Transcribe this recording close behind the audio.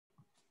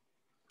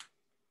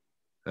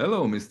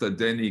Hello, Mr.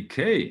 Danny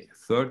K.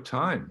 Third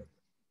time.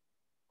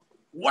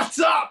 What's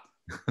up?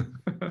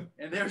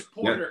 And there's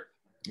Porter.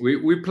 Yeah.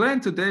 We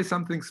planned today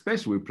something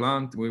special. We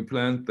planned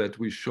that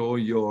we show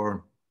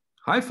your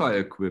hi-fi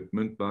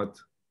equipment, but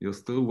you're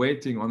still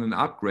waiting on an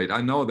upgrade.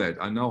 I know that.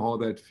 I know how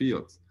that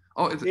feels.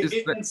 Oh,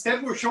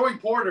 instead we're showing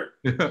Porter.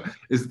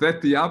 Is that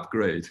the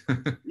upgrade?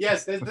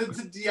 Yes,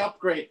 that's the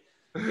upgrade.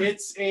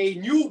 It's a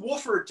new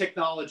woofer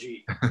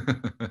technology.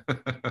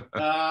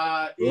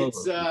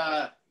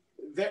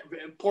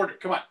 Porter,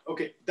 come on.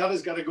 Okay,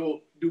 Dada's got to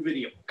go do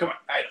video. Come on.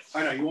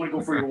 I know. You want to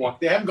go for your walk.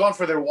 They haven't gone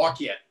for their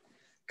walk yet.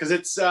 Because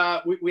it's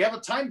we have a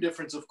time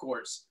difference, of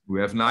course. We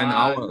have 9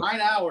 hours.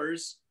 9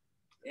 hours.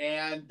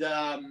 And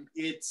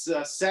it's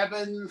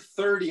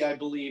 7:30, I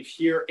believe,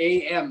 here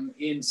a.m.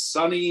 in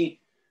sunny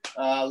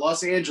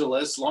Los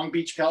Angeles, Long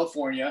Beach,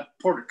 California.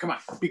 Porter, come on,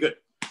 be good.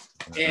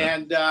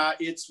 And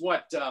it's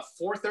what,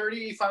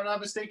 4:30, if I'm not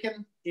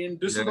mistaken, in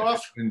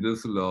Düsseldorf? Yeah, in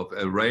Düsseldorf,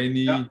 a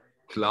rainy,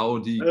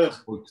 cloudy,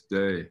 cold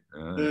day.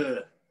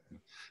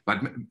 But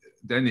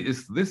Danny,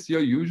 is this your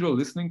usual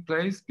listening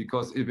place?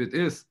 Because if it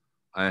is,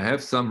 I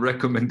have some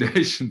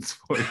recommendations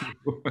for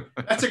you.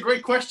 That's a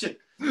great question.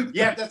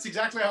 Yeah, that's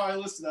exactly how I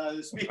listen.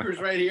 The speaker's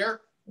right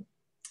here.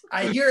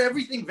 I hear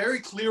everything very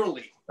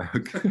clearly.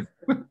 Okay.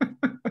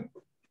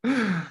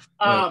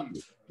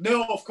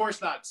 No, of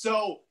course not.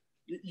 So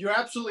you're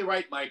absolutely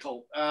right,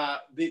 Michael.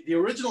 The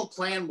original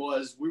plan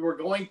was we were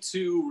going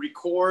to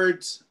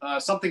record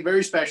something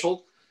very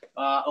special,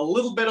 a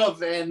little bit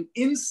of an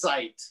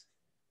insight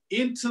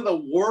into the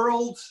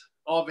world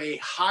of a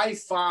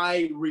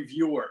hi-fi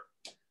reviewer.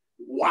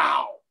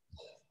 Wow.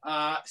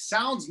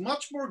 Sounds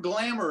much more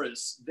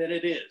glamorous than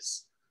it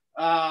is.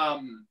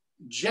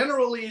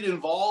 Generally, it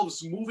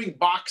involves moving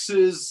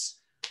boxes,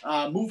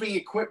 moving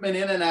equipment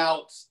in and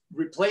out,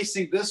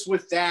 replacing this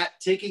with that,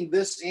 taking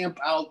this amp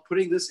out,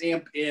 putting this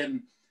amp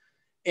in.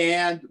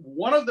 And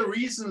one of the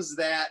reasons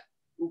that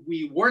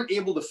we weren't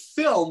able to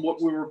film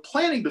what we were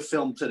planning to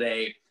film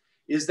today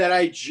is that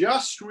I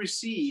just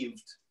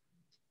received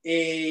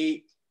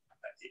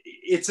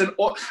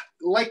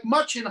like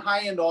much in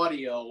high-end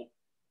audio,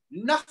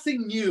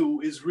 nothing new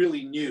is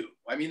really new.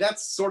 I mean,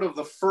 that's sort of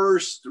the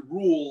first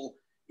rule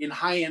in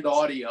high-end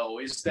audio,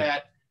 is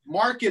that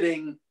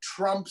marketing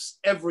trumps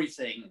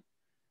everything.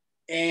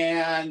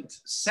 And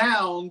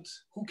sound,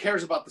 who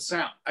cares about the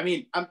sound? I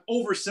mean, I'm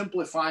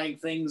oversimplifying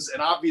things,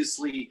 and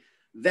obviously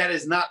that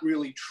is not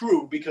really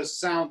true because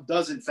sound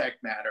does in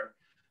fact matter.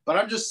 But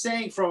I'm just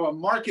saying from a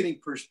marketing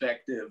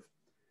perspective,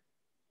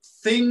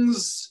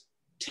 things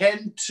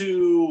tend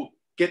to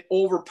get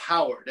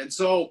overpowered. And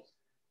so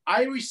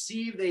I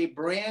received a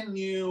brand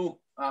new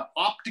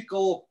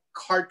optical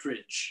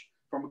cartridge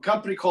from a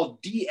company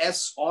called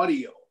DS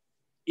Audio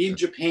in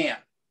Japan.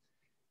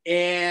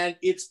 And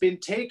it's been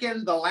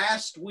taken the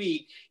last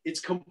week.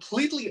 It's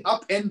completely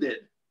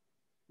upended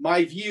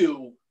my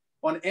view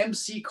on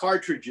MC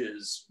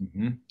cartridges.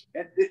 Mm-hmm.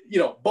 And, you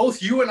know,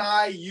 both you and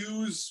I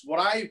use what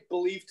I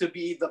believe to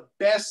be the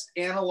best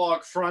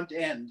analog front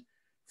end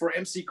for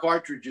MC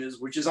cartridges,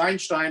 which is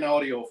Einstein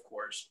Audio, of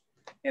course,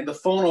 and the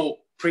phono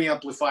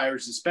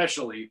preamplifiers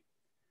especially.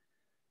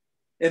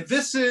 And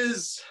this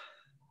is,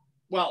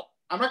 well,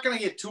 I'm not going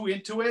to get too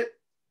into it.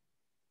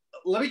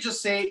 Let me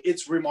just say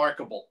it's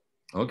remarkable.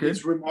 Okay.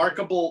 It's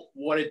remarkable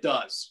what it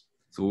does.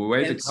 So we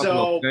wait a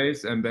couple of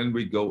days and then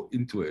we go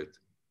into it.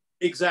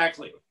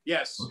 Exactly.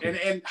 Yes. Okay.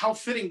 And how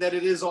fitting that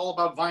it is all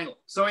about vinyl.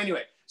 So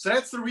anyway, so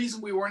that's the reason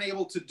we weren't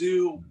able to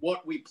do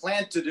what we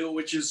planned to do,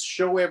 which is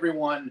show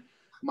everyone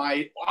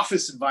my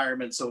office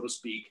environment, so to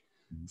speak,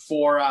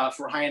 for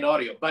high-end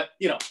audio. But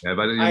you know, yeah,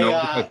 but you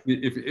know,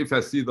 if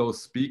I see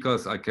those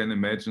speakers, I can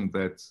imagine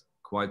that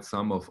quite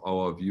some of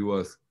our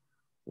viewers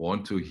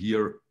want to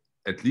hear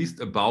at least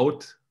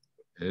about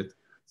it.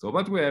 So,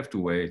 but we have to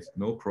wait,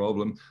 no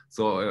problem.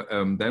 So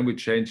then we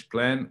change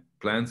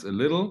plans a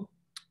little,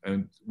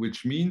 and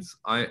which means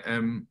I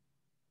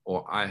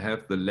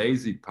have the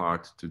lazy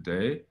part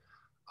today.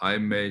 I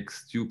make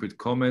stupid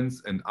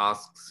comments and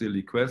ask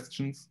silly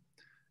questions,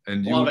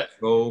 and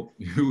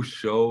you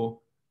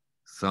show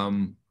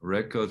some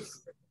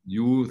records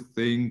you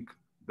think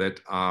that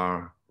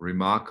are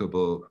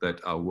remarkable, that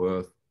are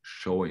worth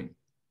showing,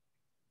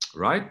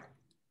 right?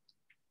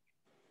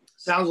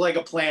 Sounds like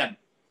a plan.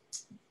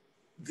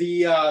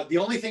 The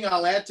only thing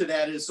I'll add to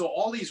that is, so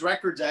all these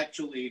records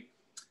actually,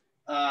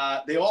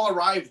 they all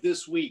arrived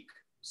this week.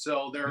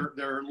 So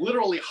they're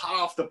literally hot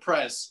off the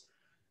press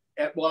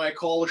at what I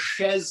call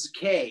Chez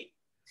K,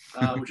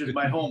 which is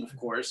my home, of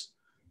course.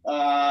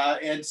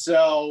 And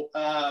so,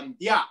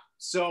 yeah.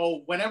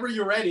 So whenever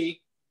you're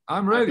ready.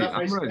 I'm ready.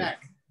 I'm ready.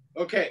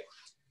 Okay.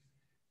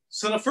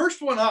 So the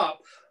first one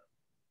up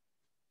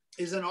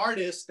is an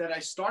artist that I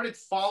started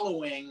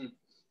following,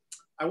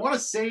 I want to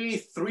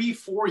say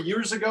 3-4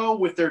 years ago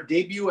with their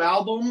debut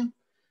album.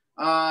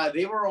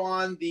 They were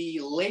on the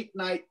Late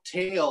Night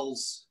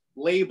Tales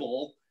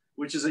label,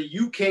 which is a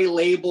UK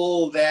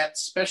label that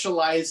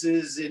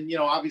specializes in, you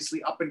know,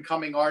 obviously up and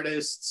coming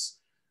artists,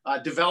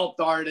 developed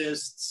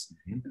artists.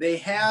 Mhm. They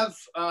have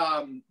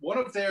one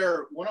of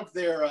their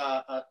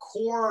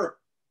core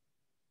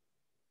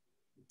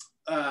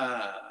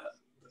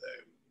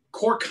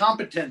core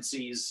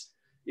competencies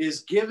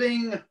is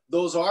giving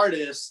those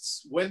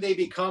artists, when they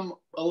become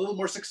a little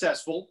more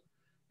successful,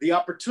 the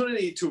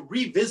opportunity to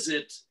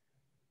revisit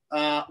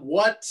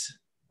what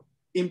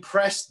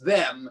impressed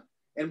them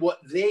and what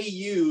they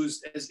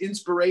used as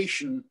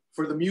inspiration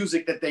for the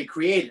music that they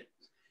created.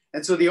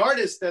 And so the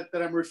artist that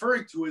I'm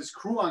referring to is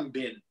Kruang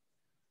Bin.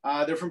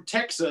 They're from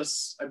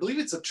Texas. I believe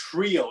it's a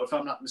trio, if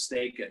I'm not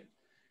mistaken.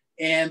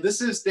 And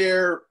this is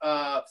their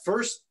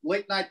first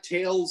Late Night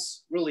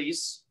Tales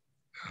release.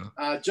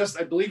 I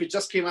believe it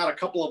just came out a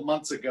couple of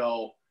months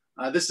ago.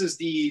 This is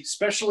the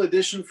special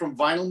edition from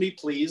Vinyl Me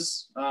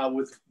Please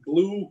with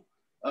blue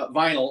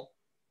vinyl.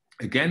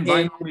 Again,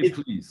 Vinyl Me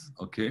Please.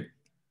 Okay.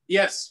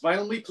 Yes,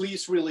 Vinyl Me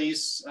Please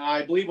release.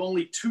 I believe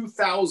only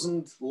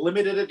 2,000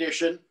 limited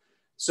edition.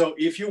 So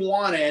if you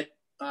want it,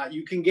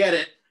 you can get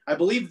it. I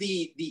believe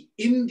the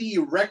indie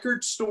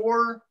record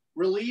store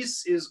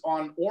release is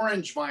on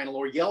orange vinyl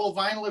or yellow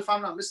vinyl, if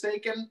I'm not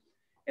mistaken.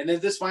 And then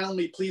this Vinyl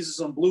Me Please is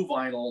on blue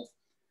vinyl.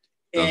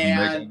 Doesn't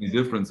make any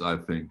difference, I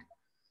think.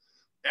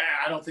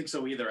 I don't think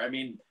so either. I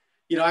mean,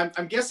 you know,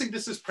 I'm guessing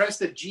this is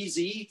pressed at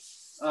GZ,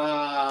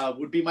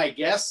 would be my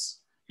guess.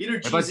 Either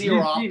GZ but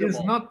or Optimal.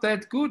 Is not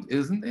that good,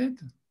 isn't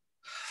it?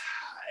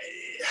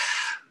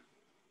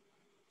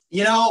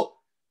 You know,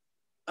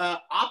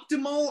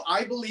 Optimal,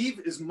 I believe,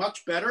 is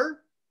much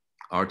better.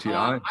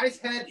 RTI? I've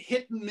had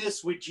hit and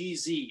miss with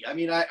GZ. I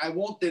mean, I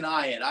won't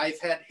deny it. I've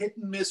had hit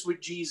and miss with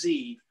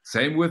GZ.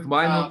 Same with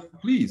Vinyl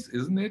Please,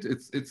 isn't it?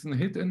 It's a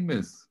hit and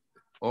miss.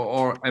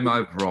 Or am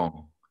I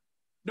wrong?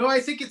 No,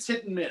 I think it's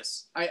hit and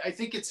miss. I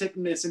think it's hit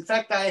and miss. In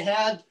fact, I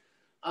had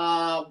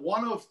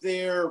one of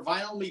their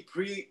Vinyl Me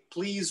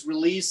Please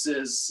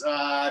releases.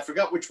 I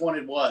forgot which one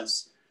it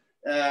was.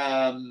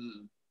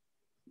 McCoy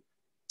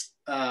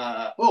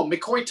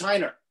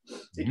Tyner.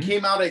 It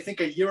came out, I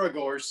think, a year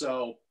ago or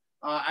so.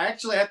 I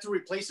actually had to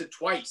replace it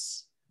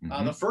twice.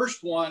 The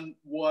first one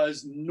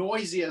was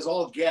noisy as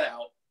all get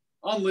out,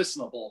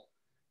 unlistenable.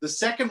 The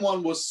second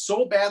one was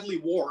so badly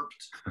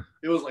warped,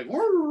 it was like,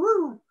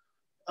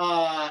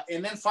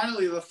 and then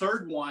finally the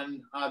third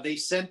one, they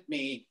sent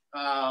me,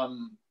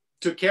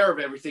 took care of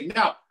everything.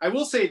 Now, I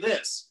will say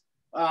this,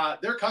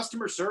 their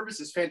customer service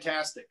is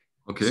fantastic.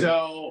 Okay.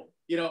 So,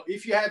 you know,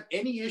 if you have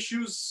any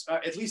issues,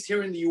 at least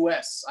here in the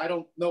US, I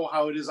don't know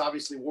how it is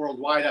obviously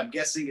worldwide. I'm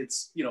guessing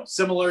it's, you know,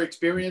 similar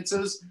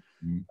experiences.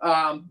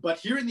 But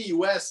here in the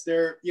US,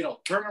 their, you know,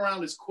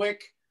 turnaround is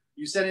quick.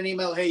 You send an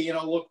email, hey, you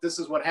know, look, this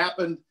is what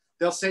happened.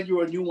 They'll send you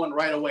a new one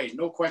right away.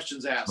 No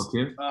questions asked.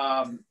 Okay.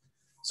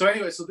 So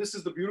anyway, so this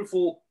is the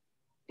beautiful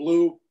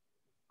blue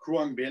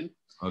Kruang Bin.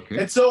 Okay.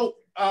 And so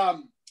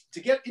to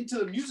get into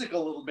the music a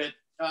little bit,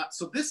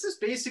 so this is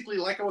basically,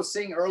 like I was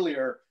saying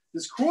earlier,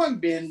 this Kruang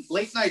Bin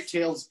Late Night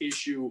Tales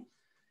issue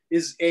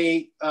is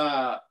a,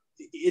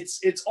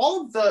 it's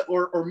all of the,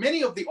 or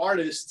many of the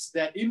artists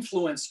that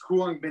influenced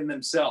Kruang Bin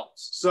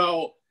themselves.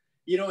 So,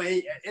 you know,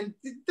 and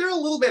they're a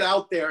little bit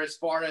out there as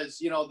far as,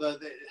 you know, the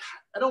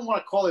I don't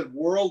want to call it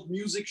world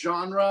music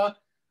genre.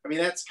 I mean,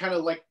 that's kind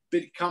of like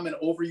become an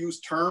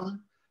overused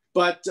term.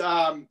 But,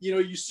 you know,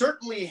 you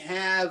certainly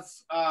have,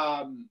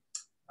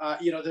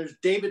 you know, there's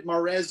David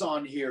Marez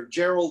on here,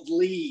 Gerald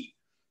Lee,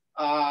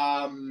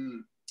 Nazia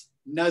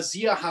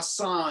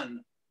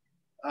Hassan,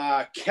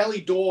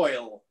 Kelly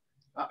Doyle.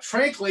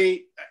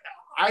 Frankly,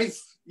 I've,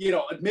 you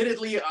know,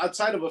 admittedly,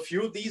 outside of a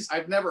few of these,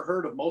 I've never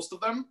heard of most of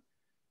them.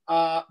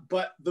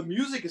 But the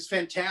music is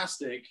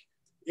fantastic.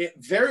 It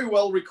very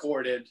well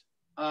recorded.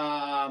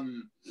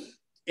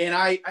 And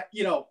I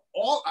you know,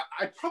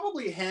 I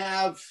probably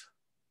have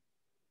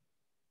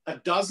a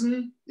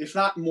dozen, if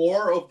not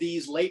more, of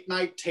these Late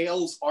Night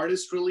Tales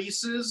artist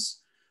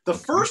releases. The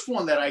first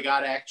one that I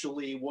got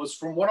actually was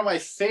from one of my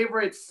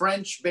favorite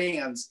French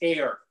bands,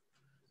 Air.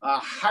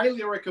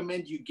 Highly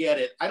recommend you get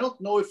it. I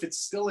don't know if it's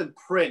still in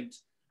print.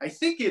 I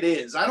think it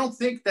is. I don't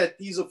think that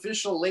these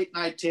official Late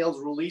Night Tales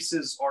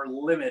releases are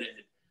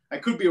limited. I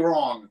could be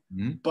wrong,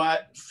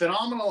 but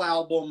phenomenal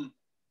album.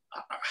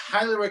 I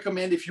highly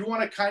recommend if you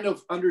want to kind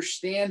of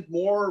understand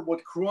more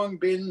what Kruang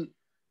Bin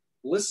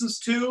listens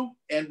to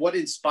and what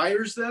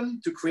inspires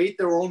them to create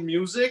their own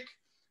music,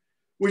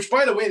 which,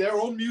 by the way, their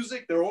own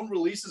music, their own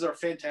releases are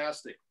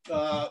fantastic.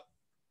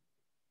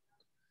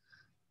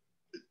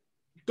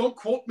 Don't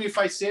quote me if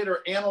I say they're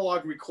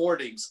analog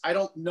recordings. I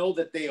don't know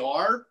that they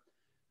are.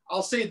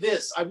 I'll say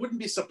this, I wouldn't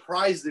be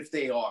surprised if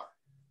they are,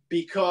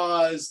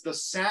 because the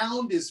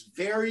sound is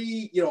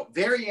very, you know,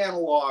 very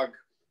analog,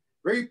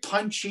 very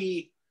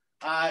punchy.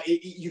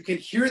 You can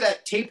hear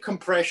that tape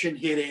compression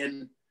hit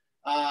in.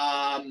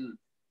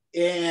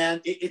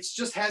 And it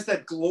just has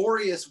that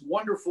glorious,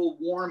 wonderful,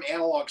 warm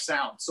analog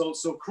sound. So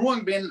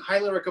Kruang Bin,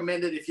 highly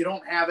recommended. If you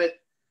don't have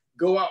it,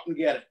 go out and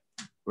get it.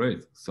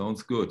 Great,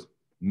 sounds good.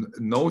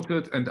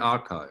 Noted and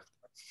archived.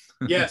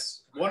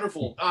 Yes,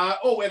 wonderful.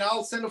 Oh, and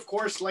I'll send, of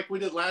course, like we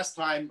did last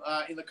time,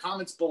 in the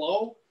comments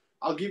below,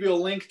 I'll give you a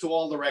link to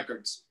all the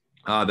records.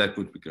 Ah, that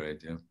would be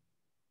great. Yeah.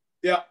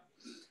 Yeah.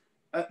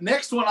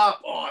 Next one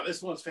up. Oh,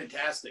 this one's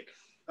fantastic.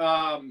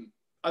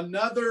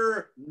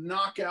 Another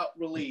knockout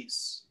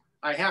release,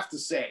 I have to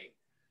say,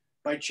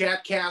 by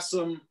Chad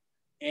Kassem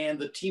and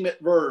the team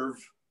at Verve.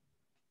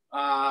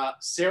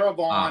 Sarah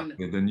Vaughan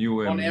the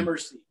new on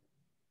Emerson.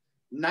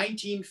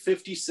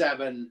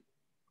 1957.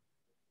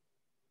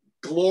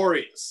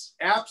 Glorious.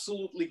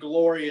 Absolutely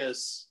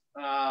glorious.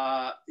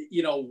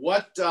 You know,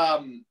 what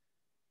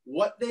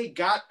they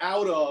got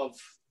out of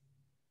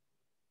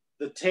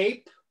the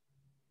tape,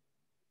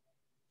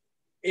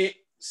 it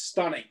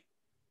stunning.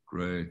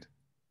 Great.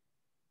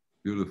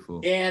 Beautiful.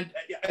 And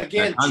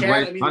again,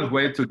 can't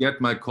wait to get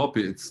my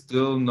copy. It's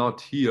still not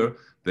here.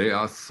 They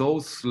are so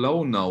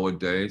slow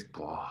nowadays.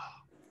 Oh.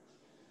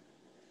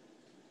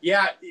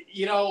 Yeah,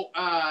 you know,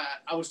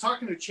 I was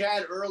talking to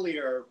Chad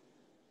earlier.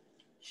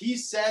 He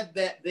said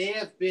that they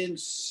have been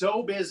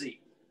so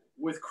busy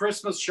with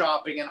Christmas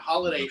shopping and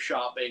holiday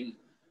shopping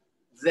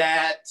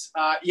that,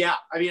 yeah,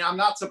 I mean, I'm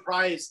not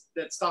surprised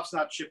that stuff's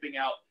not shipping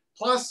out.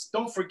 Plus,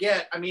 don't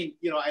forget, I mean,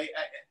 you know, I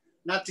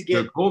not to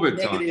get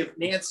negative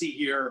Nancy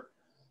here,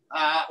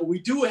 we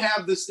do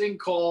have this thing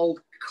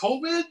called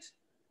COVID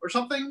or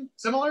something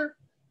similar.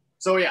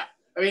 So, yeah,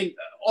 I mean,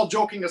 all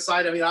joking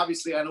aside, I mean,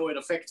 obviously, I know it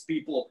affects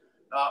people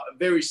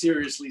very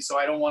seriously, so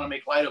I don't want to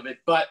make light of it.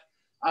 But,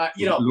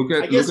 you know, look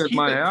at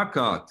my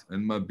haircut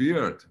and my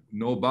beard.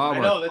 No barber.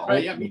 I know, that's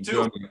right. Yeah, me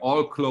too.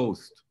 All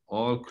closed.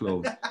 All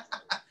closed.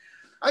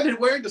 I've been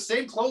wearing the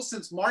same clothes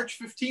since March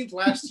 15th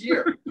last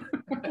year.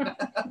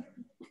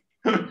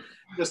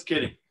 Just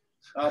kidding.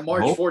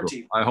 March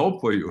 14th. I hope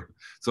for you.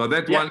 So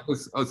that one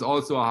is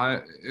also a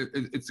high.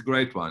 It's a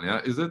great one.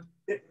 Yeah, is it?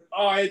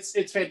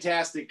 It's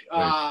fantastic.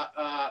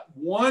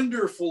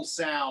 Wonderful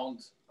sound.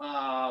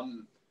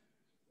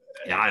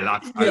 Yeah, I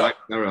like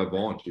Sarah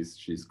Vaughan.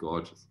 She's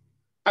gorgeous.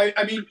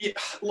 I mean,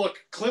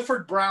 look,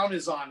 Clifford Brown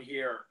is on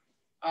here.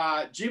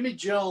 Jimmy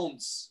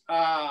Jones,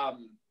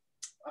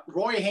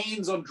 Roy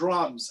Haynes on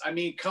drums. I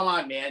mean, come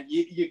on, man.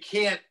 You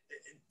can't.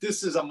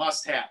 This is a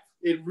must-have.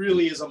 It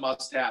really is a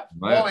must-have.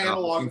 All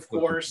analog, of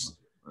course.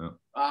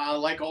 Yeah.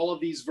 Like all of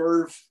these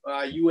Verve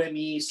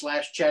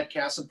UME/Chad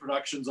Kassem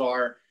productions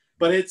are,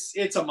 but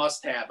it's a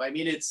must-have. I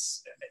mean,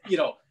 it's, you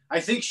know, I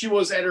think she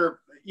was at her,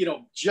 you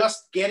know,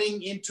 just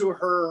getting into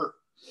her,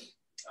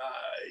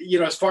 you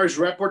know, as far as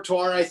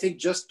repertoire, I think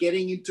just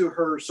getting into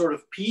her sort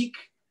of peak.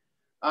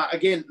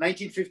 Again,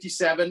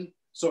 1957,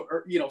 so,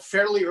 you know,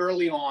 fairly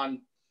early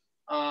on.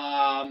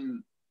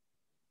 And,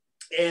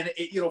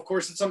 it, you know, of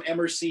course, it's on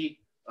Emerson.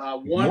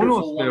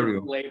 Wonderful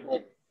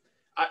label.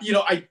 You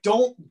know, I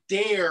don't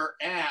dare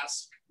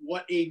ask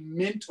what a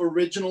mint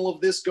original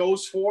of this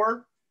goes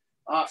for.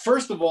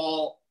 First of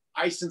all,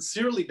 I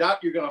sincerely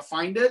doubt you're going to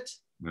find it.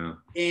 Yeah.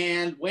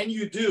 And when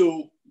you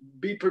do,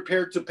 be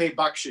prepared to pay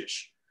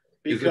bakshish.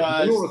 Because,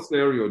 is it mono or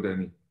stereo,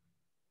 Danny?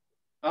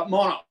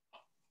 Mono.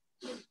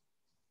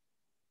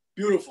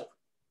 Beautiful.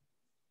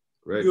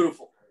 Great.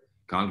 Beautiful.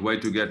 Can't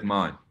wait to get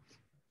mine.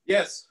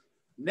 Yes.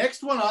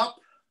 Next one up,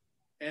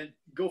 and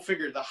go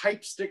figure, the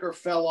hype sticker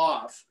fell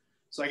off.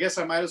 So I guess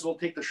I might as well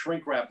take the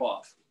shrink wrap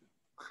off.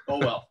 Oh,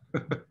 well.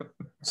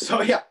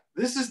 So, yeah,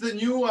 this is the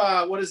new,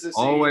 what is this?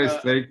 Always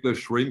take the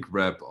shrink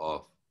wrap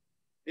off.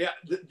 Yeah,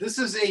 this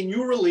is a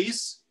new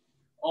release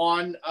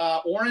on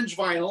orange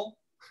vinyl.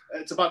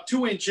 It's about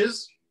 2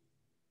 inches,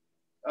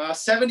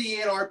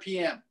 78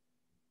 RPM.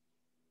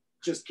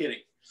 Just kidding.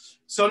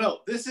 So, no,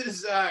 this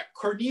is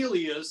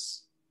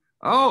Cornelius.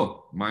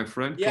 Oh, my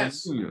friend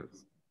yes.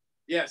 Cornelius.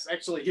 Yes,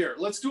 actually, here.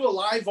 Let's do a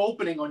live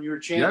opening on your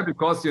channel. Yeah,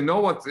 because you know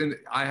what's in.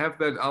 I have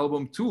that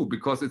album too,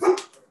 because it's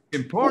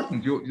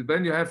important.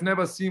 Then you have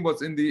never seen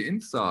what's in the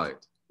inside.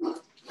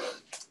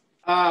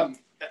 So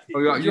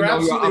you're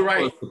absolutely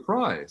right.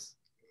 Surprise.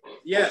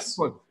 Yes.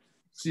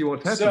 See what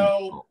happens.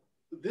 So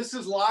this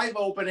is live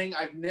opening.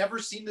 I've never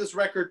seen this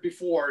record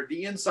before,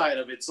 the inside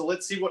of it. So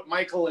let's see what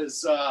Michael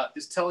is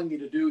telling me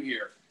to do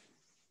here.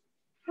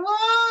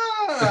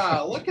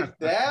 Ah, look at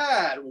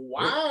that.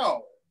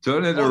 Wow.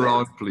 Turn it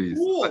around, please.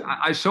 Cool.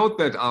 I showed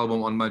that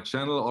album on my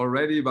channel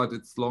already, but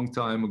it's a long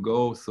time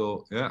ago.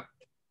 So yeah.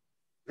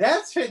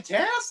 That's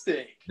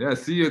fantastic. Yeah,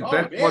 see,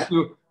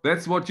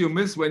 that's what you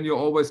miss when you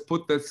always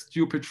put that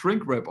stupid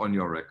shrink wrap on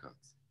your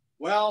records.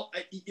 Well,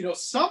 you know,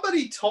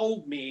 somebody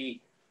told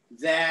me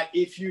that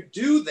if you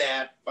do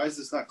that, why is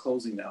this not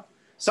closing now?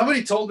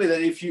 Somebody told me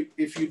that if you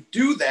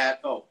do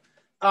that,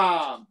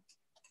 the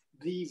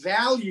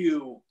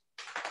value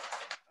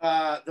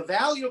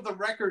of the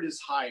record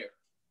is higher.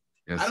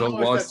 Yeah, so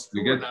what?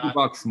 You get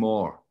 $2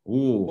 more.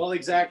 Ooh. Well,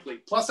 exactly.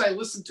 Plus, I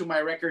listen to my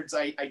records.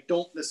 I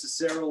don't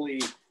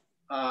necessarily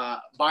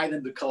buy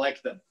them to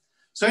collect them.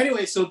 So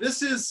anyway, so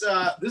this is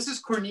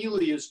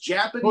Cornelius,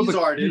 Japanese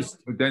artist.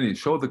 Danny,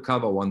 show the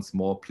cover once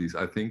more, please.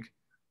 I think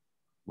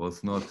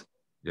was not.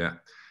 Yeah,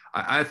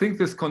 I think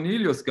this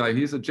Cornelius guy.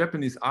 He's a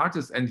Japanese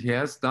artist, and he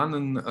has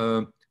done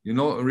you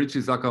know,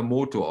 Richie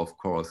Sakamoto, of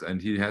course,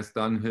 and he has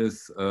done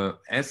his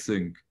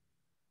Async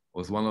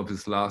was one of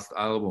his last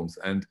albums,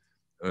 and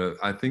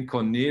I think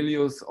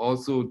Cornelius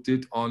also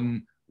did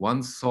on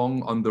one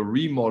song on the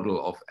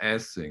remodel of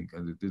Async,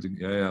 and it didn't.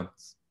 Yeah,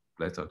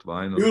 splattered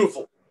vinyl.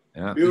 Beautiful.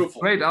 Yeah, beautiful. It's a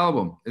great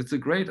album. It's a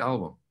great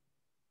album.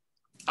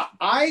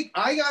 I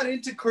got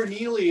into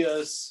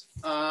Cornelius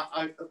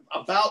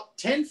about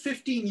 10,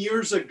 15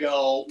 years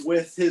ago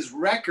with his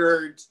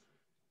record.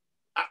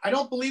 I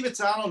don't believe it's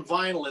out on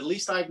vinyl. At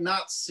least I've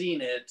not seen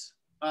it.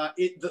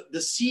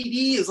 The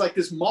CD is like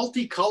this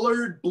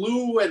multicolored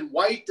blue and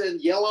white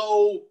and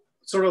yellow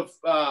sort of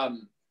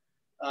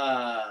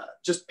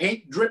just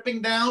paint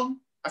dripping down.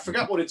 I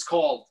forgot what it's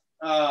called.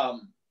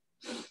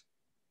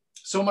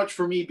 So much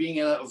for me being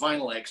a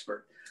vinyl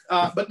expert.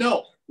 But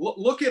no,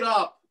 look it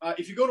up.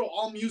 If you go to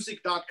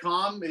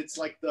allmusic.com, it's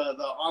like the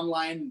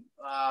online,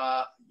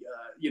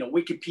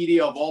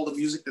 Wikipedia of all the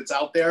music that's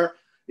out there.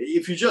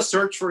 If you just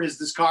search for his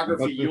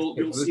discography,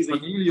 you'll see that.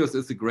 Cornelius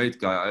is a great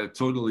guy. I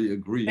totally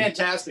agree.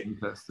 Fantastic.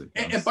 Fantastic.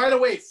 And by the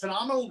way,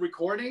 phenomenal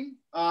recording.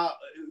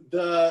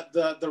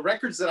 The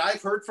records that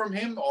I've heard from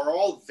him are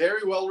all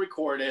very well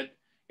recorded.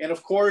 And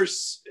of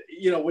course,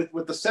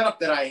 with the setup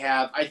that I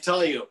have, I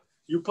tell you,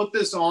 you put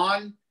this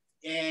on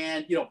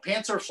and,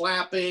 pants are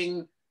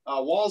flapping,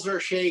 walls are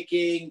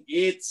shaking.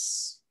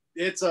 It's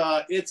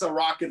a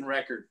rockin'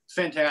 record. It's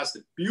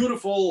fantastic.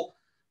 Beautiful.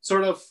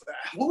 Sort of,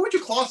 what would you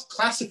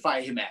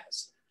classify him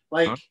as?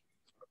 Like,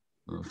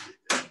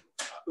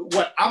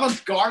 what,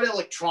 avant-garde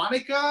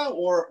electronica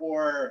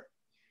or?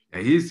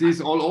 Yeah, he's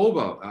all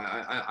over.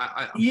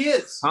 He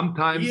is.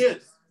 Sometimes, he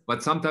is.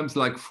 But sometimes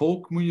like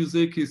folk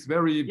music, he's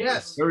very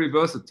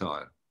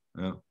versatile.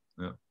 Yeah.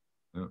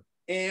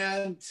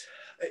 And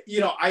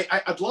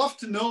I'd love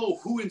to know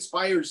who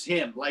inspires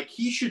him. Like,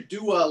 he should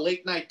do a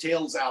Late Night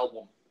Tales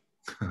album.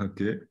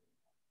 Okay.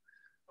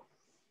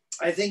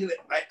 I think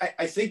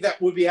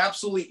that would be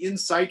absolutely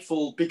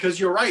insightful,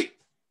 because you're right.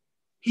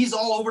 He's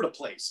all over the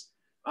place.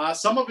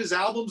 Some of his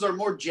albums are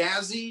more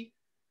jazzy.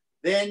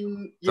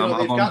 Then some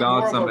they've got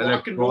more of some a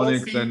rock and roll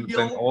electronic,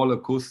 feel. than all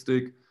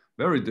acoustic.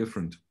 Very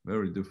different.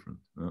 Very different.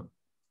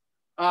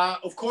 Yeah.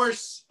 Of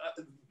course,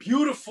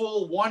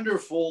 beautiful,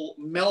 wonderful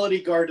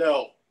Melody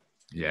Gardot.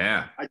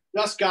 Yeah. I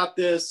just got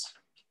this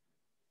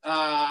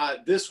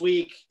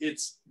week.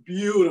 It's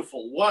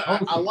beautiful.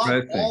 I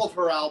love all of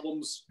her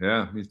albums.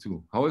 Yeah, me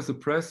too. How is the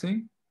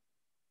pressing?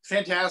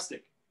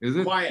 Fantastic. Is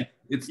it? Quiet.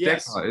 It's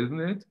yes. Decca, isn't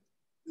it?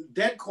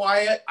 Dead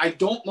quiet. I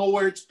don't know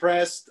where it's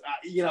pressed.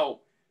 But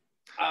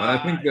I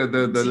think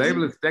the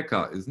label is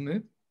Decca, isn't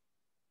it?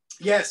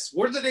 Yes.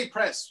 Where did they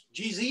press?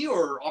 GZ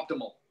or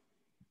Optimal?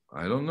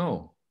 I don't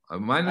know.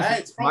 Mine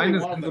is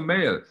in the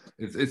mail.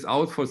 It's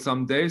out for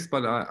some days,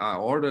 but I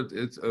ordered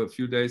it a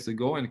few days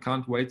ago and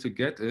can't wait to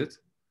get it.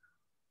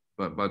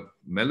 But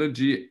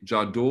Melody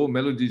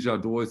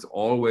Gardot is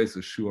always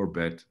a sure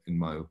bet, in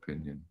my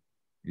opinion.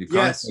 You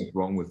can't go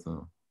wrong with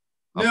her.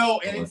 No,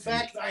 and in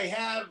fact, I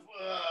have,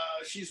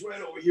 she's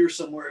right over here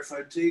somewhere, if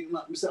I take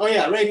not mistake. Oh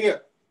yeah, right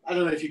here. I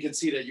don't know if you can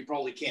see that. You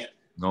probably can't.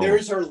 No.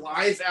 There's her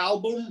live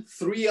album,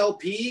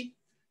 3LP.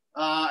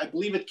 I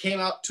believe it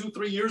came out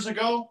 2-3 years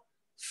ago.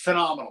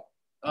 Phenomenal.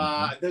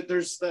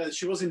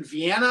 She was in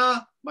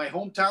Vienna, my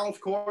hometown,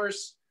 of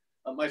course,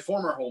 my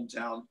former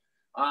hometown.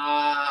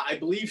 I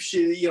believe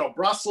she,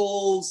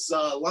 Brussels,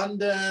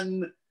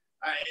 London.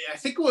 I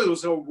think it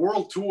was a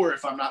world tour,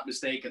 if I'm not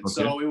mistaken. Okay.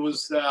 So it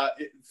was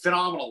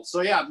phenomenal.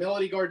 So yeah,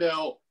 Melody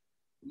Gardot,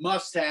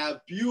 must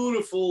have.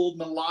 Beautiful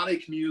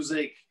melodic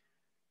music.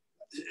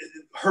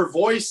 Her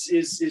voice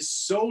is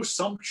so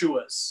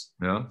sumptuous.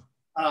 Yeah.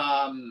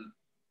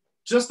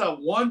 Just a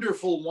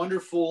wonderful,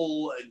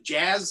 wonderful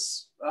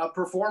jazz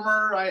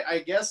performer, I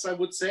guess I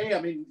would say.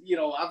 I mean,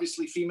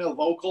 obviously female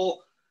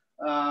vocal,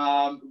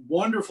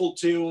 wonderful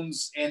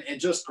tunes, and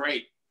just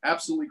great.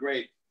 Absolutely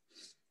great.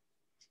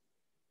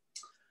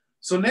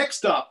 So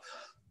next up,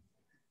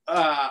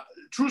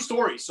 true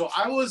story. So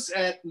I was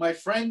at my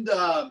friend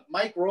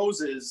Mike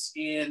Rose's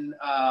in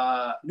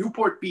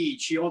Newport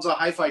Beach. He owns a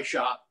hi-fi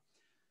shop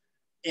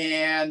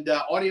and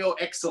Audio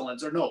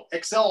Excellence, or no,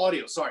 Excel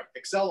Audio.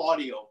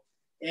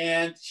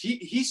 And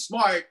he's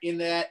smart in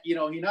that, he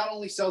not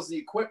only sells the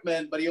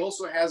equipment, but he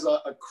also has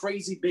a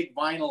crazy big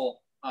vinyl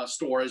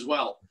store as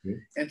well. Mm-hmm.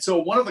 And so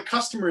one of the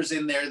customers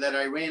in there that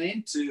I ran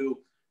into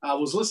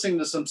was listening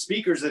to some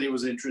speakers that he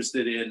was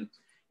interested in.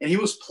 And he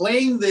was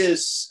playing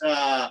this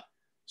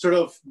sort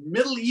of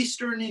Middle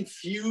Eastern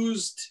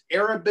infused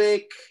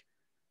Arabic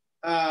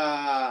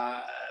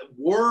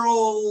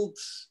world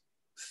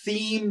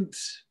themed,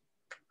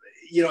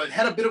 it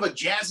had a bit of a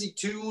jazzy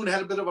tune,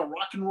 had a bit of a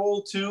rock and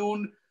roll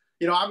tune,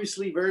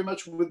 obviously very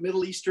much with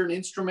Middle Eastern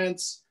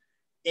instruments.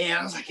 And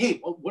I was like, hey,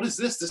 what is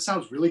this? This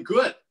sounds really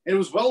good. And it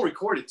was well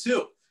recorded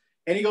too.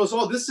 And he goes,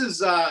 oh, this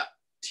is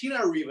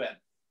Tina Riven.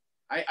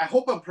 I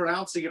hope I'm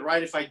pronouncing it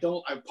right. If I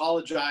don't, I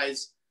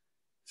apologize.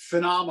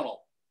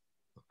 Phenomenal.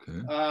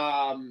 Okay.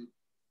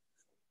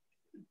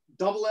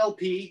 Double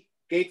LP,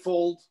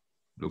 gatefold.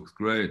 Looks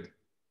great.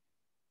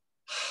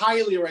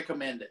 Highly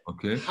recommend it.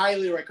 Okay.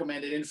 Highly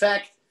recommend it. In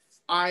fact,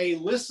 I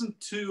listened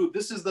to,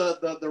 this is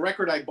the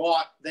record I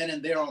bought then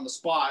and there on the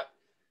spot.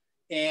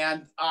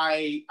 And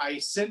I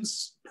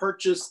since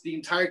purchased the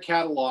entire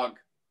catalog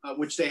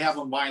which they have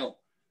on vinyl,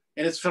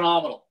 and it's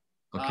phenomenal.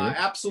 Okay.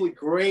 Absolutely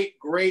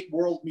great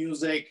world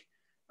music.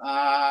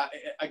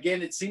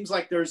 Again, it seems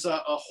like there's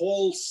a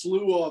whole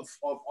slew of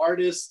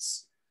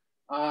artists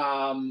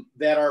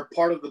that are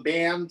part of the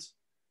band.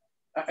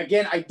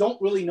 Again, I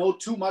don't really know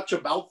too much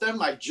about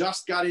them. I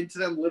just got into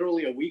them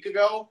literally a week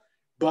ago,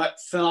 but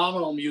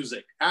phenomenal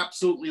music.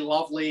 Absolutely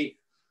lovely.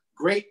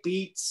 Great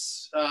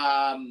beats.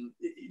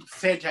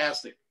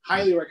 Fantastic.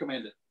 Highly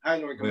recommend it.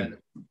 Highly recommend it.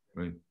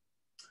 Right.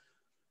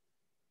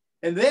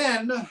 And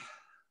then,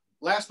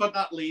 last but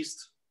not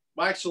least,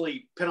 well,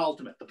 actually,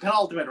 the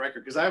penultimate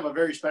record, because I have a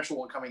very special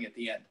one coming at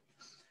the end.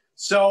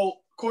 So,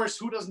 of course,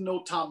 who doesn't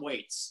know Tom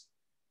Waits?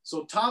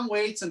 So Tom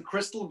Waits and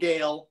Crystal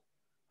Gayle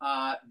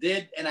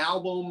did an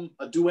album,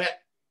 a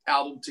duet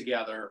album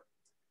together,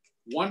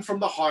 One from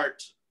the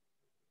Heart,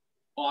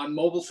 on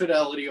Mobile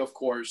Fidelity, of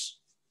course.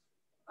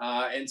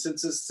 And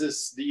since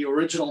it's the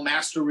original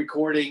master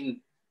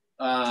recording,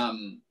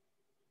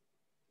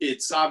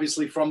 it's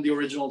obviously from the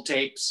original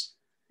tapes.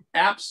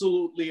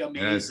 Absolutely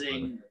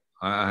amazing. Yes,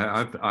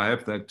 I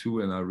have that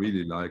too, and I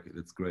really like it.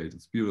 It's great.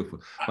 It's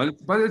beautiful.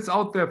 But it's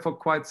out there for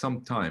quite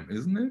some time,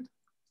 isn't it?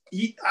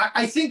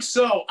 I think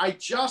so. I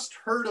just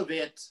heard of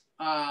it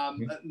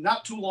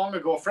not too long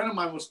ago. A friend of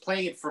mine was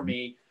playing it for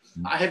me.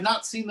 I have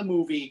not seen the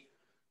movie,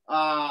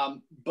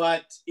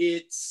 but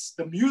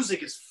the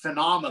music is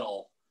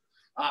phenomenal.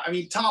 I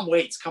mean, Tom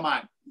Waits, come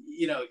on.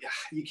 You know,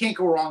 you can't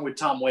go wrong with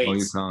Tom Waits. Oh,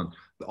 you can't.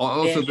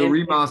 Also, the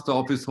remaster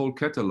of his whole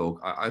catalog.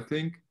 I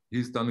think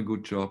he's done a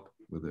good job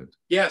with it.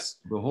 Yes.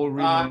 The whole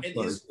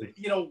remaster. And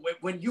you know,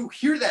 when you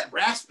hear that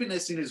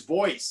raspiness in his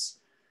voice,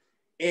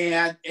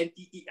 and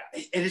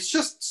it's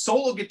just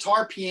solo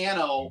guitar,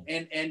 piano,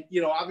 and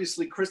you know,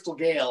 obviously Crystal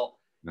Gayle,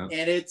 and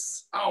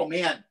it's, oh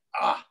man,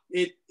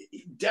 it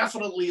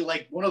definitely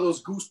like one of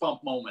those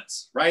goosebump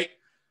moments, right?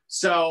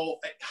 So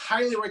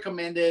highly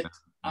recommend it.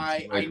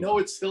 I know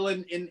it's still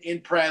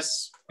in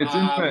press.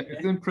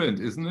 It's in print,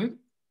 isn't it?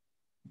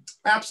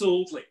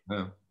 Absolutely.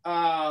 Yeah.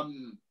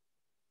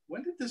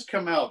 When did this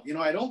come out? You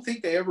know, I don't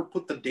think they ever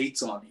put the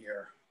dates on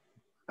here.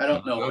 I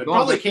don't know. It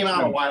probably came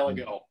out a while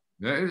ago.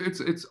 Yeah,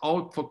 it's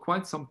out for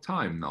quite some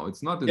time now.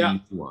 It's not a new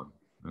one,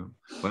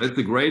 but it's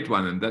a great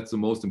one, and that's the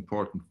most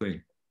important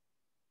thing.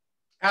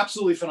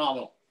 Absolutely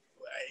phenomenal.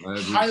 I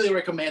highly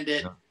recommend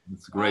it. Yeah,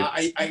 it's great.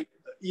 I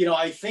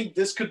think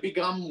this could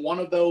become one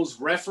of those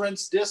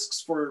reference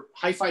discs for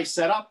hi-fi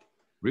setup.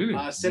 Really?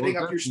 Setting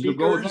up your speakers. You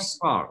go that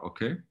far,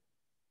 okay?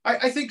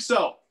 I think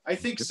so. I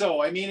think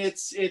so. I mean,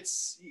 it's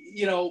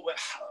you know,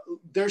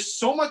 there's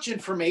so much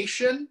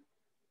information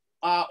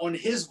on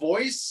his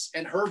voice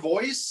and her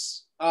voice.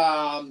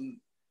 The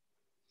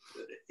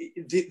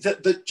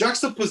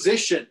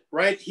juxtaposition,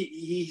 right?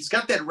 He's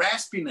got that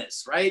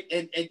raspiness, right?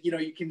 And you know,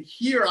 you can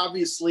hear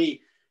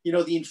obviously, you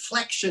know, the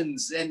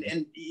inflections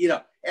and you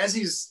know, as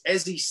he's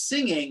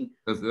singing.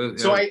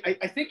 So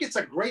I think it's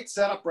a great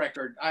setup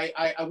record.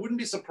 I wouldn't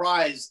be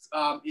surprised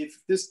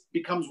if this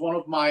becomes one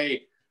of my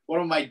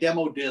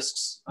demo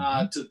discs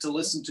to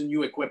listen to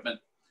new equipment.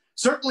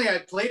 Certainly, I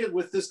played it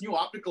with this new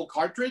optical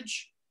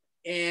cartridge,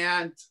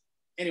 and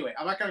anyway,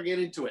 I'm not going to get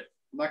into it.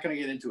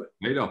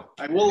 Later.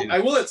 I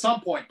will at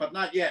some point, but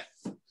not yet.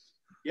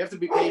 You have to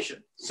be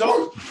patient.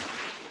 So,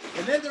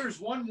 and then there's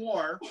one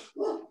more.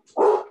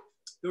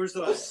 There's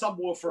the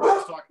subwoofer I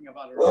was talking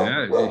about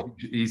earlier. Yeah,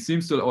 he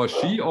seems to, or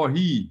she or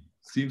he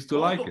seems to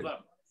like it.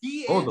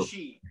 He and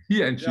she.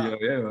 He and she,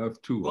 yeah, I have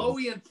two.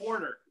 Chloe and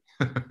Porter.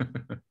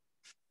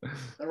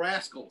 The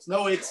Rascals.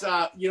 No, it's,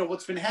 you know,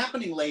 what's been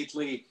happening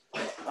lately,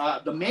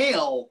 the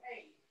mail,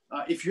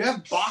 if you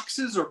have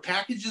boxes or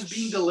packages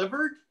being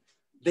delivered,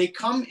 they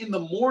come in the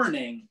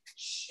morning,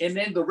 and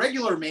then the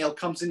regular mail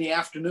comes in the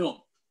afternoon.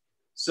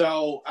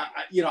 So,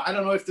 you know, I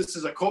don't know if this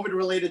is a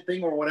COVID-related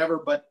thing or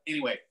whatever, but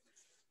anyway.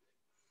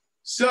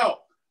 So,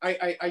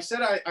 I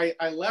said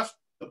I left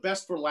the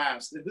best for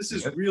last. This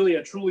is really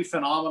a truly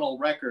phenomenal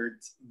record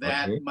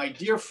that my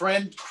dear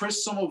friend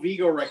Chris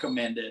Somovigo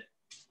recommended.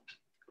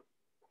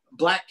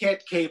 Black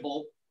Cat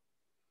Cable.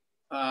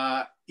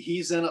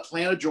 He's in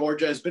Atlanta,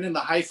 Georgia. Has been in the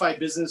hi-fi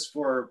business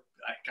for,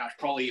 gosh,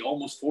 probably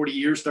almost 40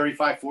 years,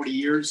 35, 40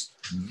 years.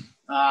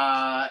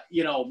 Mm-hmm.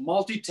 You know,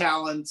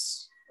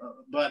 multi-talents.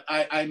 But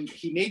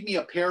he made me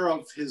a pair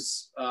of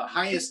his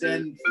highest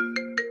end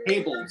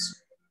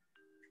cables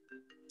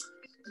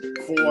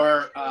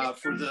for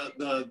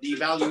the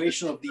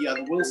evaluation of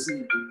the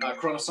Wilson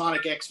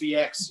Chronosonic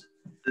XVX.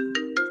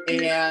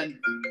 And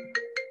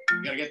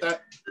you gotta get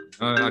that?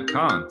 I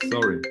can't,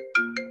 sorry.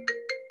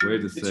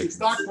 Wait a second. It's your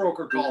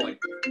stockbroker calling.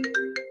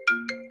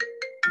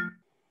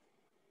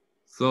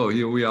 So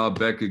here we are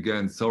back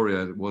again. Sorry,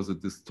 it was a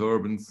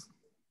disturbance.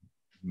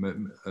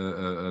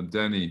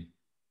 Danny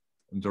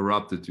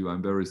interrupted you.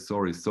 I'm very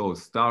sorry. So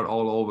start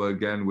all over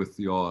again with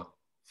your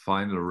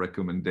final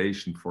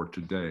recommendation for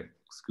today.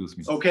 Excuse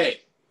me.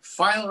 Okay,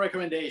 final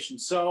recommendation.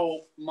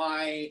 So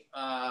my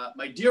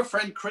dear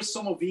friend Chris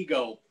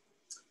Somovigo,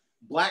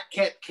 Black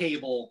Cat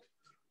Cable,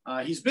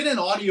 he's been in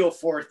audio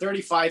for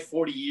 35,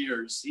 40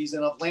 years. He's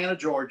in Atlanta,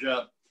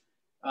 Georgia.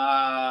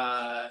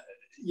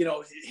 you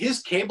know,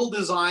 his cable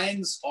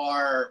designs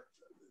are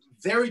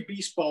very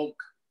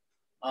bespoke,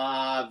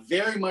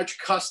 very much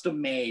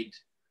custom made.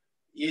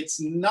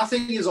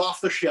 Nothing is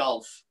off the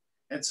shelf.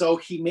 And so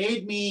he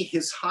made me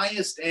his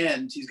highest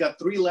end. He's got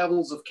 3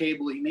 levels of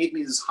cable. He made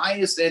me his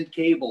highest end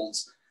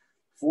cables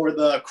for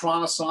the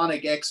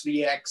Chronosonic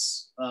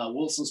XVX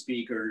Wilson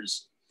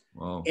speakers.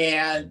 Wow.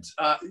 And,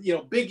 you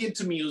know, big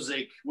into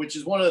music, which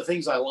is one of the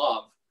things I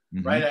love,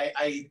 right?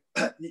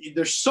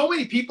 There's so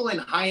many people in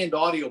high-end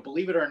audio,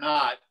 believe it or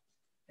not.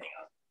 Hang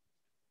on.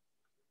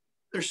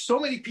 There's so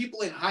many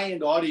people in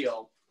high-end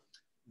audio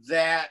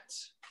that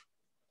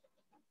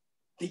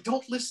they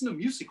don't listen to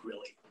music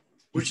really,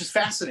 which is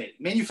fascinating.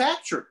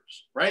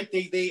 Manufacturers, right?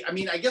 I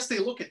mean, I guess they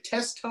look at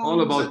test tones.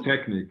 All about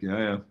technique,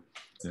 yeah.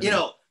 You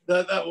know,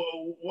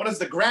 what does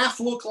the graph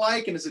look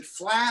like, and is it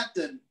flat,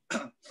 and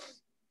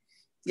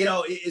you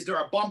know, is there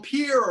a bump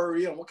here, or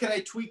you know, what can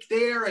I tweak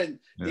there? And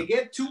they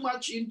get too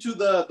much into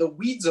the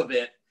weeds of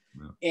it.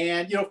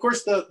 And you know, of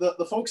course,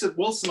 the folks at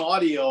Wilson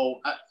Audio.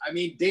 I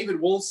mean, David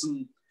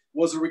Wilson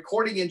was a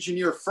recording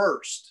engineer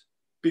first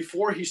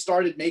before he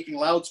started making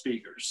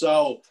loudspeakers.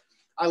 So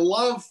I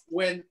love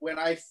when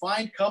I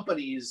find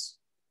companies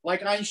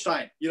like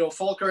Einstein, you know,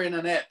 Volker and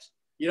Annette.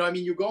 You know, I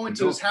mean, you go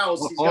into his house.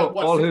 He's got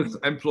all his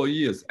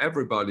employees,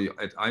 everybody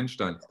at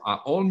Einstein are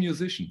all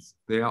musicians.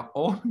 They are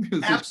all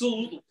musicians.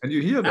 Absolutely. And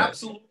you hear that.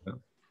 Absolutely. Yeah.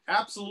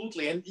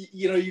 Absolutely. And,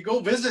 you know, you go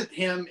visit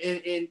him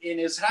in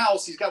his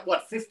house. He's got,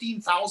 what,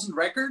 15,000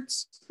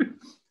 records?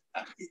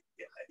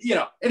 You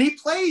know, and he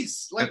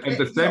plays. Like, and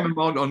the same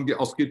amount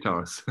of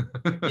guitars.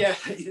 Yeah,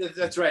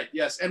 that's right.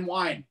 Yes. And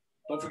wine.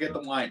 Don't forget the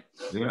wine.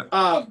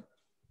 Yeah.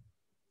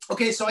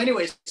 Okay. So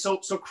anyways, so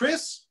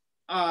Chris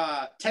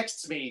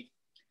texts me.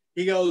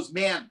 He goes,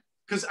 man,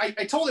 because I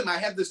told him I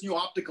have this new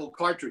optical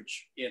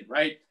cartridge in,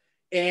 right?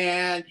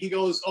 And he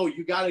goes, oh,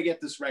 you got to get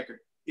this record.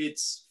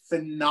 It's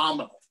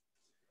phenomenal.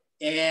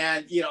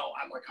 And, you know,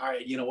 I'm like, all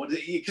right, you know, what?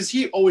 Because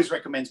he always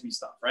recommends me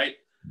stuff, right?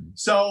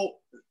 So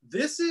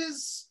this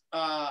is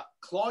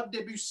Claude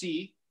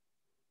Debussy,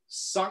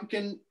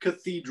 Sunken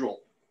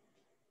Cathedral.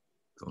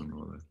 Don't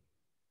know that.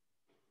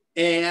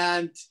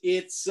 And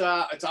it's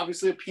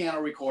obviously a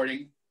piano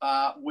recording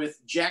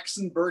with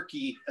Jackson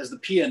Berkey as the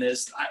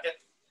pianist.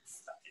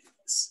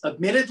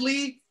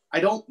 Admittedly, I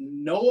don't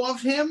know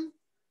of him.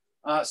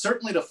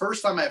 Certainly the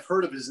first time I've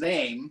heard of his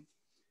name.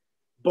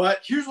 But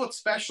here's what's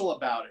special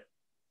about it.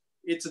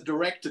 It's a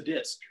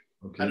direct-to-disc.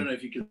 Okay. I don't know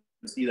if you can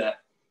see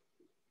that.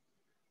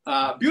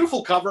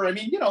 Beautiful cover. I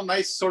mean, you know,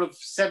 nice sort of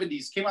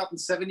 70s. Came out in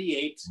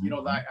 78. Mm-hmm. You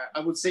know, I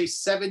would say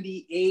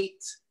 78,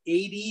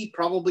 80,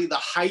 probably the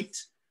height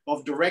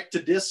of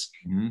direct-to-disc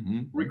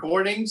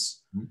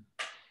recordings. Mm-hmm.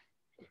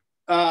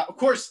 Of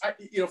course,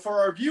 you know, for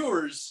our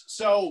viewers,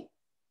 so...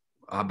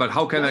 but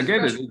how can I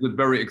get it? Is it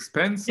very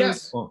expensive?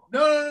 Yes. Oh.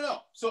 No.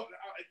 So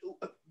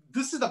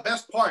this is the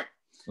best part.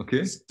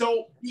 Okay.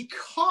 So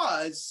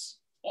because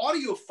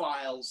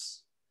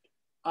audiophiles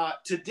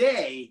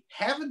today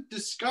haven't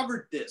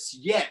discovered this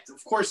yet.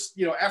 Of course,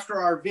 you know, after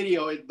our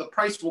video, the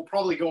price will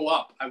probably go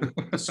up, I would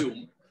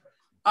assume.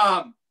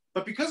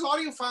 But because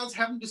audiophiles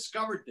haven't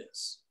discovered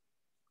this,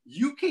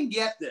 you can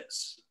get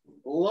this,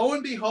 lo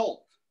and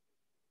behold,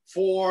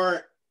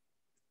 for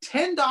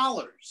 $10.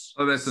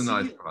 Oh, that's a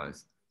nice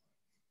price.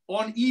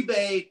 On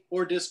eBay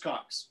or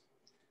Discogs.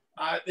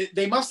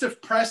 They must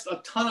have pressed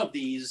a ton of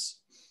these.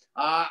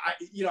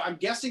 You know, I'm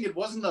guessing it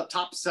wasn't a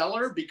top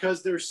seller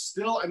because there's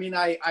still, I mean,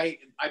 I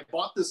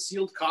bought the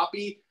sealed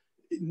copy,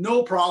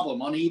 no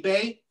problem, on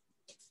eBay.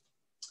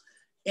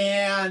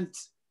 And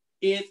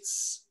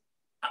it's,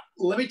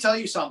 let me tell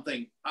you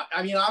something.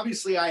 I mean,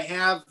 obviously I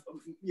have,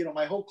 you know,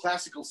 my whole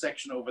classical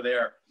section over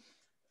there,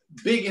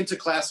 big into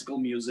classical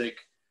music.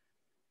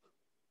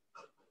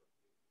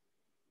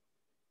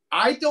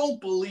 I don't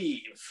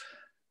believe,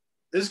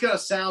 this is going to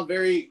sound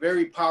very,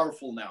 very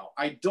powerful now.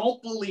 I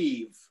don't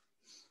believe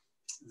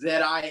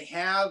that I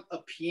have a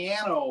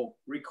piano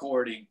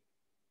recording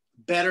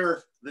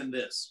better than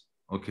this.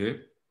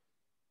 Okay.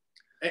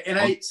 And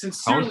I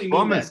sincerely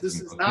mean that.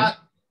 This is not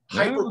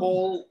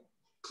hyperbole,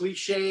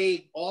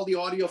 cliche, all the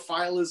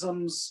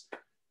audiophilisms.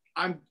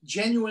 I'm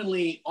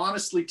genuinely,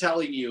 honestly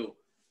telling you,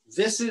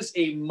 this is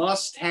a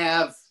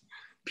must-have.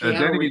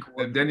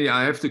 Danny,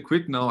 I have to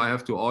quit now. I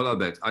have to order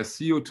that. I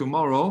see you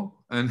tomorrow.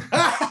 And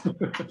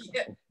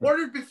yeah,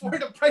 ordered before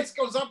the price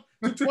goes up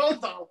to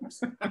 $12.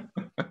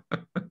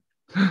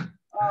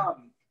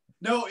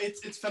 No,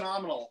 it's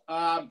phenomenal.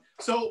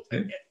 So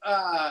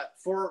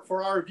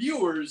for our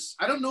viewers,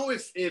 I don't know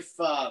if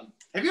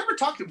have you ever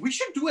talked? We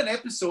should do an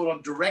episode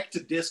on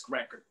direct-to-disc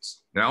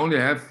records. I only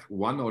have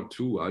 1 or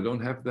 2. I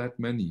don't have that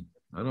many.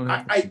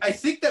 I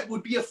think that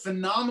would be a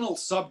phenomenal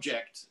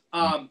subject.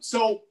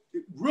 So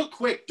real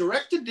quick,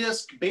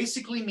 direct-to-disc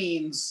basically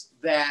means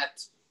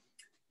that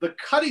the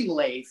cutting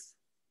lathe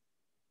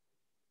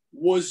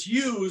was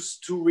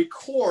used to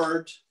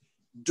record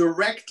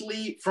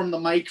directly from the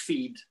mic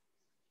feed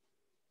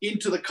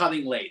into the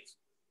cutting lathe,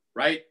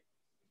 right?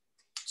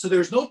 So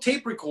there's no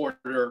tape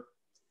recorder.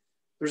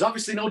 There's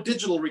obviously no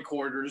digital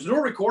recorder. There's no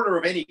recorder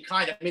of any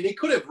kind. I mean, they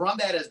could have run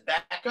that as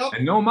backup.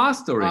 And no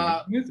mastering.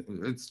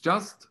 It's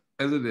just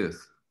as it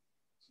is.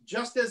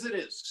 Just as it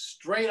is,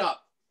 straight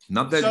up.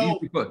 Not that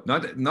easy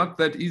not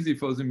that easy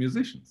for the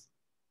musicians.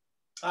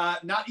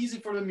 Not easy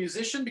for the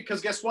musician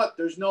because guess what?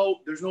 There's no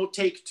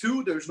take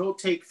 2. There's no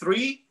take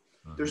 3.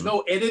 There's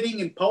no editing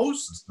in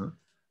post.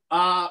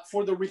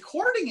 For the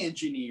recording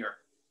engineer,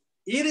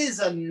 it is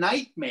a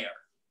nightmare.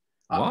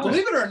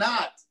 Believe it or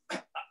not.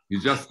 You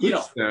just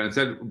sits there and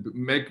said,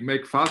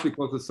 make fast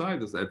because the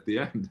side is at the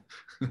end.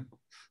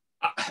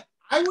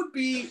 I would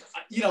be,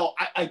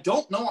 I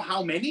don't know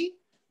how many,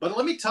 but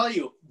let me tell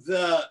you,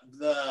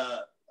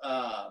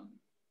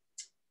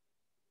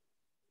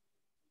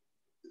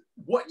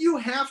 what you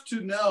have to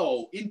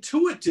know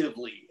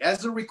intuitively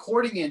as a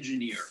recording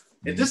engineer,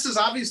 and this is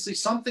obviously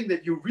something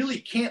that you really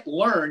can't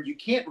learn. You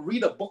can't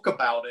read a book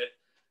about it.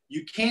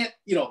 You can't,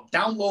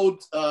 download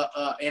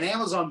an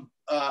Amazon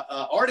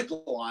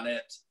article on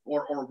it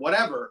or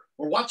whatever,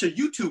 or watch a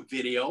YouTube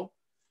video.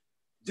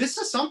 This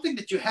is something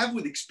that you have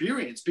with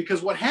experience,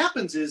 because what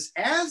happens is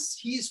as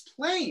he's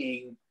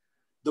playing,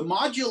 the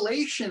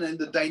modulation and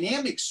the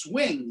dynamic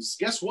swings,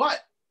 guess what?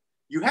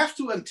 You have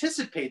to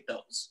anticipate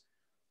those,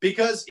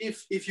 because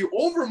if you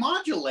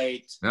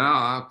overmodulate,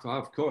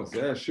 of course,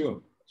 yeah,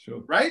 sure,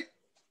 right?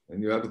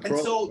 And you have a problem.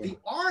 And so the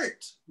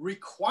art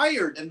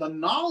required and the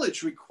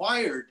knowledge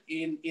required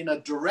in a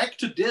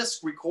direct-to-disc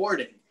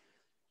recording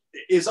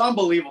is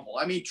unbelievable.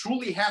 I mean,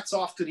 truly hats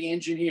off to the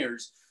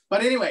engineers.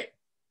 But anyway,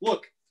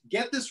 look,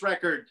 get this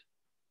record.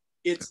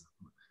 It's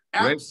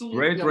absolutely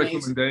great amazing.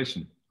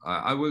 Recommendation.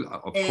 I will,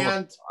 of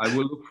course, I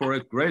will look for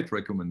it. Great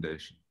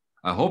recommendation.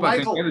 I hope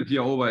Michael, I can get it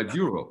here over at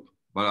Europe.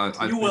 But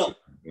you will.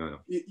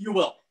 You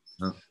will.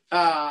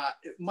 Yeah.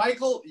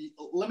 Michael,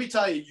 let me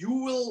tell you, you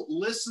will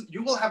listen.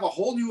 You will have a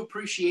whole new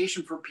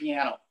appreciation for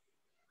piano.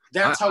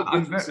 That's how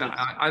good this is.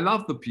 I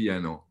love the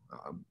piano.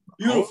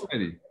 Beautiful.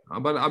 Already.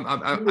 But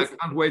I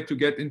can't wait to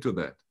get into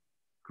that.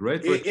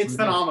 Great. It's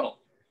phenomenal.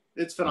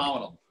 It's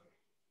phenomenal.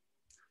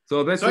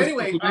 So that's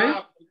anyway.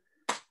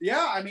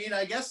 Yeah, I mean,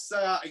 I guess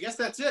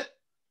that's it.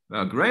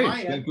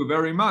 Great. Thank you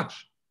very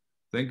much.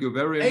 Thank you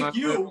very much. Thank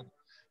you.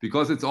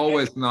 Because it's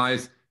always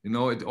nice,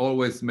 it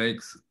always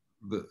makes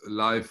the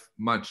life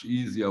much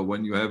easier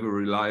when you have a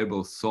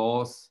reliable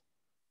source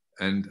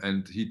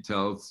and he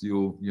tells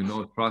you,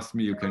 trust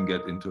me, you can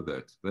get into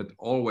that. That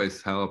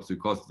always helps,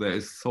 because there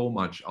is so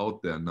much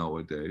out there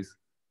nowadays.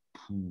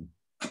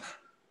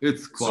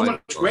 It's quite so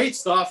much great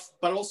stuff,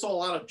 but also a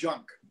lot of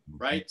junk,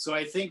 right? So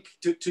I think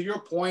to your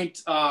point,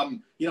 I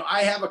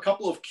have a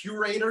couple of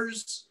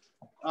curators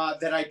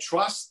that I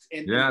trust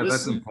and yeah, listen.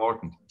 That's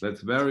important.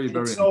 That's very,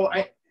 very so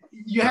important.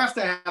 You have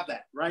to have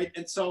that, right?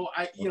 And so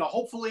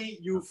hopefully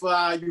you've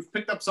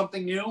picked up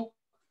something new.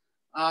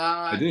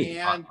 I did.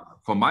 And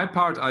for my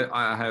part,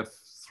 I have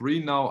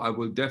 3 now. I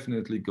will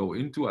definitely go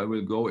into. I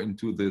will go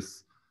into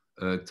this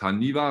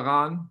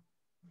Tannivaran.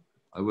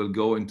 I will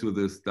go into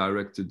this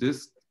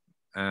direct-to-disc,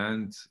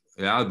 and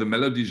the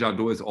Melody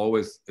Jardot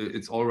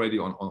is already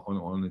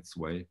on its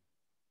way.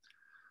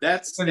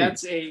 That's a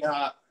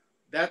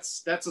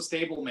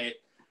stablemate.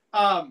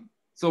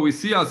 So we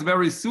see us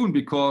very soon,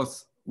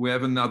 because we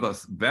have another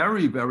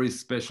very, very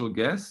special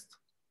guest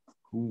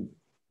who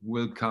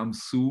will come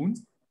soon.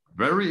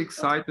 Very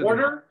excited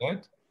about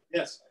that.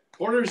 Yes,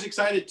 Porter is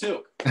excited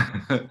too.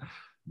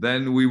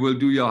 Then we will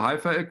do your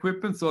hi-fi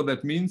equipment. So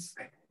that means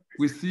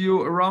we see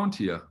you around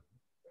here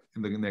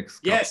in the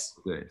next couple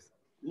of days.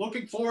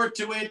 Looking forward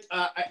to it.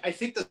 I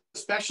think the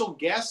special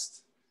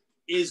guest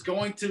is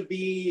going to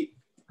be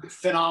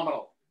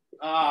phenomenal.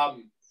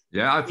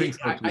 Yeah, I think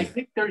so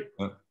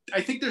too.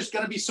 I think there's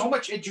going to be so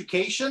much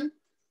education.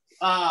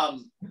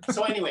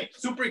 So anyway,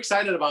 super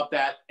excited about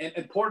that,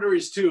 and Porter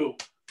is too.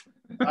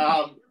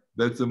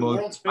 That's the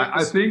most.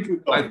 I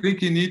think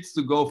he needs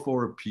to go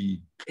for a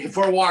pee.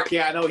 For a walk,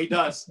 yeah, I know he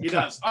does. He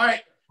does. All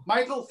right,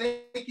 Michael,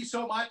 thank you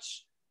so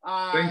much.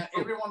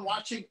 Everyone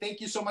watching, thank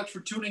you so much for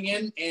tuning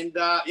in, and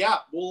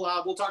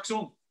we'll talk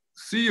soon.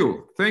 See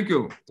you. Thank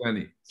you,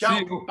 Danny. Ciao.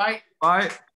 See you. Bye. Bye.